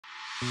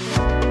Hello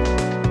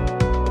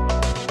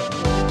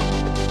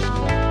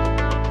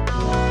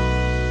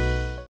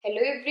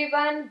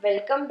everyone,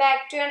 welcome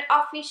back to an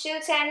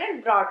official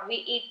channel Broadway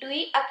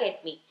A2E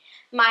Academy.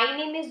 My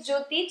name is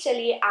Jyoti.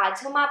 चलिए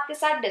आज हम आपके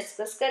साथ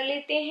डिस्कस कर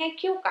लेते हैं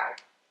Q card.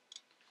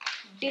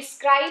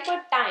 Describe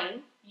a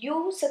time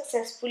you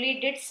successfully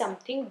did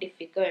something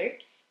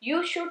difficult.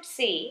 You should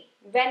say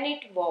when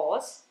it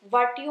was,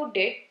 what you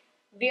did,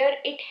 where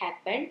it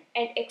happened,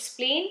 and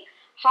explain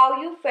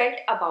how you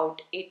felt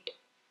about it.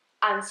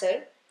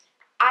 Answer: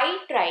 I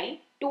try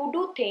to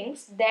do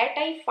things that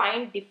I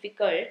find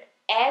difficult,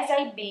 as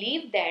I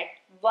believe that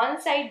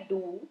once I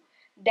do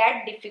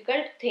that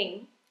difficult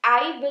thing,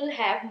 I will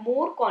have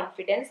more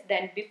confidence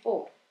than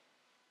before.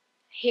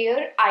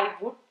 Here I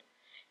would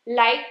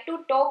like to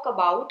talk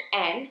about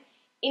an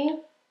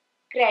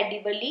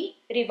incredibly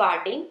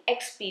rewarding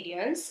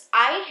experience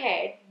I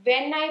had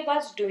when I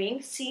was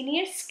doing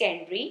senior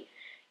secondary.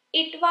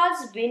 It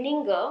was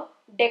winning a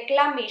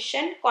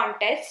declamation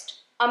contest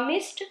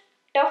amidst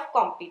tough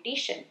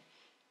competition.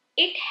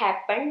 It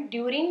happened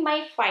during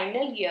my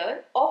final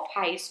year of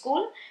high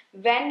school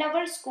when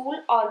our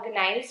school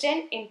organized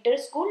an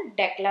inter-school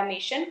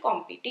declamation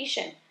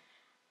competition.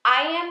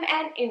 I am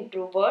an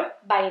introvert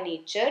by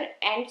nature,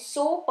 and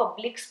so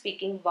public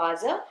speaking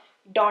was a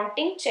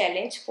daunting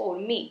challenge for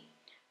me.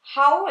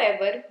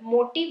 However,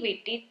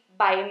 motivated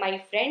by my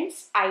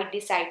friends, I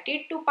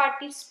decided to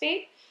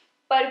participate.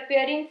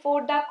 Preparing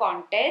for the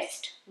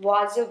contest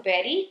was a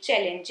very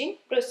challenging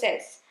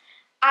process.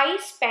 I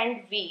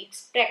spent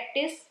weeks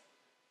practicing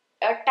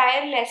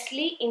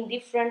tirelessly in the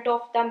front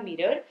of the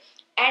mirror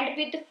and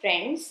with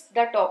friends.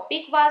 The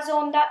topic was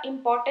on the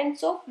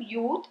importance of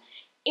youth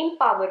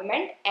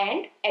empowerment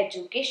and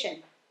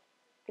education.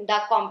 The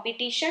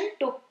competition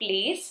took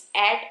place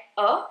at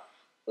a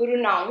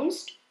renowned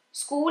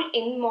school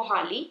in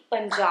Mohali,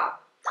 Punjab.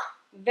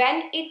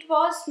 When it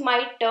was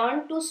my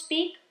turn to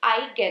speak,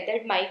 I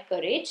gathered my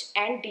courage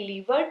and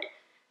delivered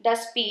the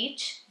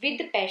speech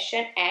with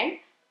passion and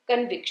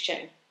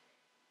conviction.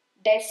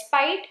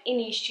 Despite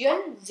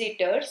initial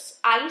jitters,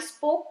 I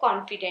spoke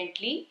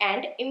confidently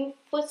and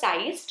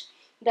emphasized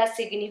the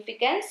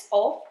significance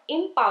of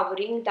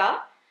empowering the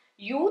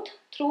youth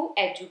through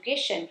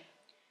education.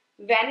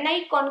 When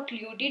I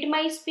concluded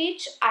my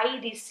speech, I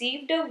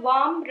received a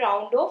warm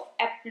round of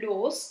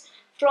applause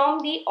from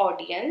the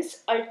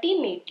audience.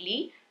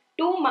 Ultimately,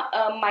 to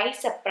my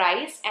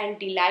surprise and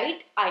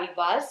delight, I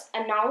was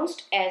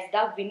announced as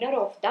the winner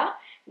of the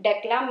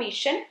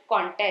declamation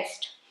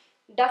contest.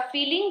 The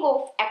feeling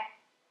of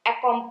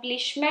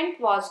accomplishment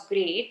was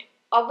great.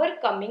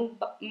 Overcoming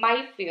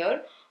my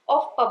fear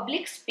of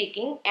public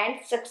speaking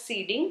and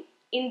succeeding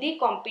in the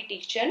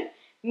competition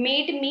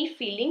made me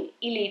feeling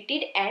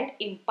elated and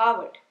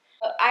empowered.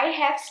 I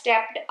have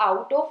stepped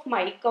out of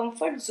my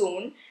comfort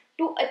zone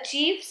to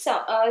achieve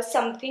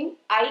something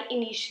I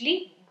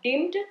initially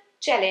deemed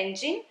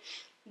challenging.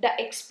 The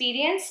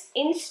experience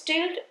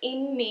instilled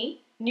in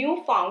me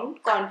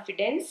newfound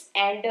confidence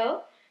and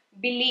a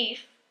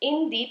belief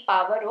in the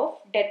power of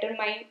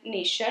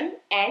determination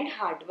and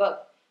hard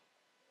work.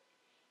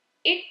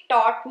 It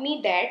taught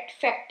me that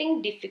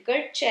facing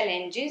difficult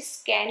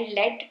challenges can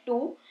lead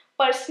to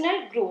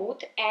personal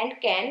growth and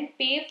can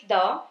pave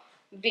the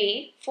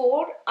way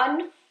for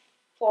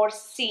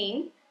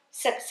unforeseen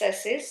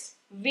successes.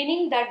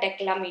 Winning the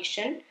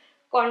declamation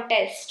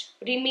contest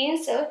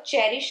remains a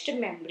cherished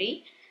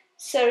memory,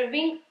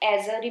 serving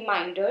as a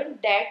reminder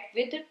that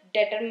with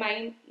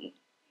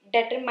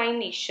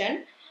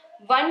determination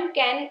one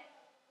can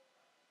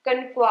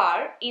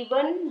conquer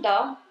even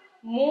the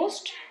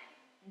most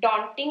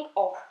daunting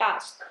of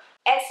task.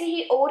 ऐसे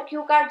ही और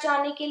Q card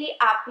जानने के लिए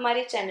आप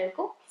हमारे channel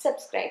को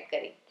subscribe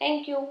करें.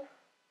 Thank you.